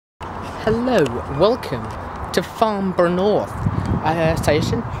Hello, welcome to Farnborough North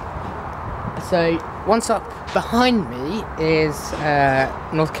station. So, one stop behind me is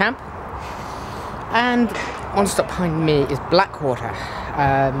North Camp, and one stop behind me is Blackwater.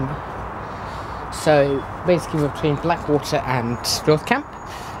 So, basically, we're between Blackwater and North Camp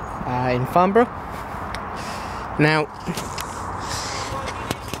in Farnborough. Now,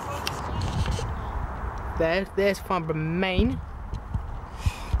 there's Farnborough Main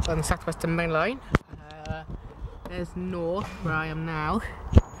on the southwestern main line. There's North, where I am now.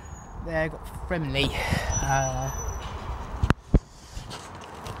 There I've got Frimley.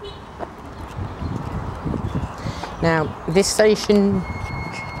 Now this station,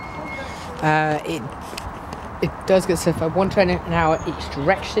 it does get so far 1 train an hour each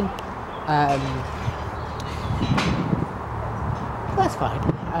direction. That's fine.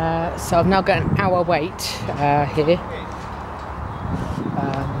 So I've now got an hour wait here.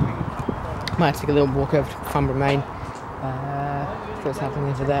 Might take a little walk over to Farnborough Main, see what's happening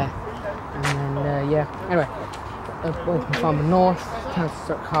over there, and then yeah. Anyway, walking from Farnborough North,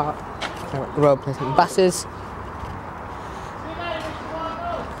 Council Cart, road placement buses.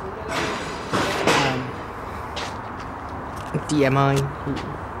 DMI,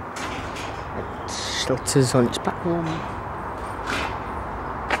 shelters on each platform.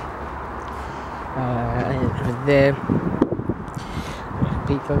 Over there,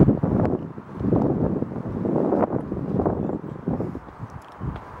 people.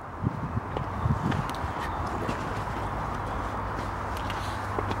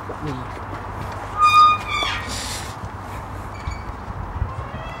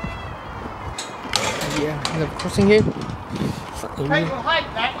 Yeah, another crossing here. People hate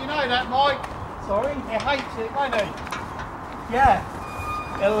that, you know that, Mike? Sorry? He hates it, won't he? Yeah.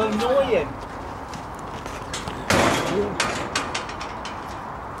 It'll annoy him.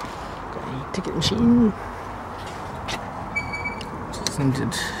 Got a ticket machine.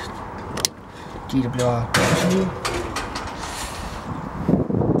 Centered GWR.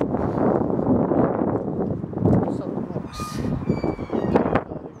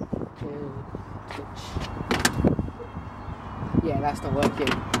 Yeah, that's not working.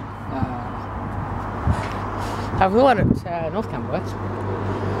 Have the one at North Camp worked?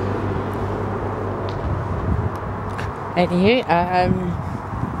 Anywho, and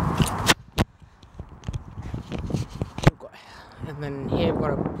then here we've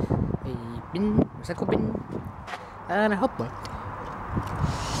got a bin, recycle bin, and a hot point.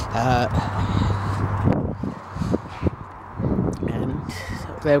 And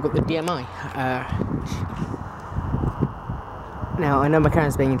there we've got the DMI. Now I know my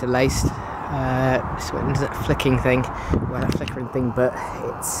camera's being interlaced, so it does that flickering thing, but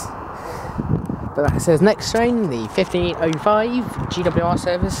it's. But like it says, next train, the 1505 GWR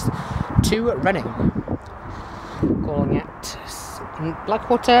service to Reading, calling at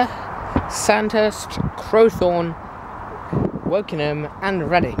Blackwater, Sandhurst, Crowthorne, Wokingham, and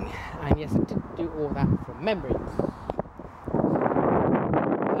Reading. And yes, I did do all that from memory.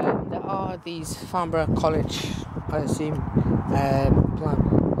 There are these Farnborough College, I assume,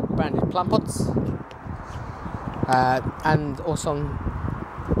 branded plant pots, and also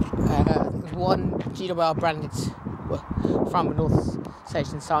one GWR branded Farnborough North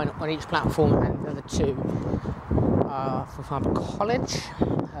station sign on each platform, and the other two are for Farnborough College.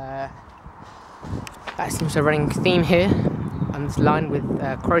 That seems a running theme here on this line with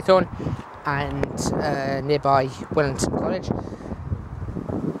Crowthorne and nearby Wellington College.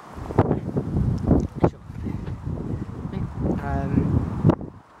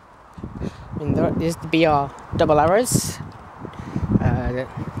 There is the BR double arrows, and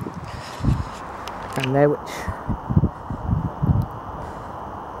there, which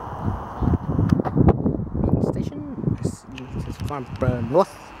station? This is Farnborough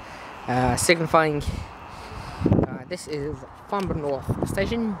North, signifying this is Farnborough North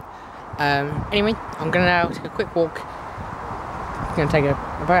station. Anyway, I'm gonna now take a quick walk. I'm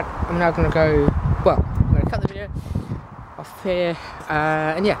now gonna go. Well, I'm gonna cut the video off here,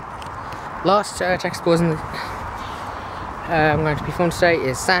 and yeah. Last check scores in the, I'm going to be filmed today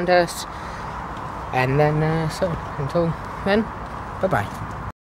is Sandhurst, and then so until then, bye bye.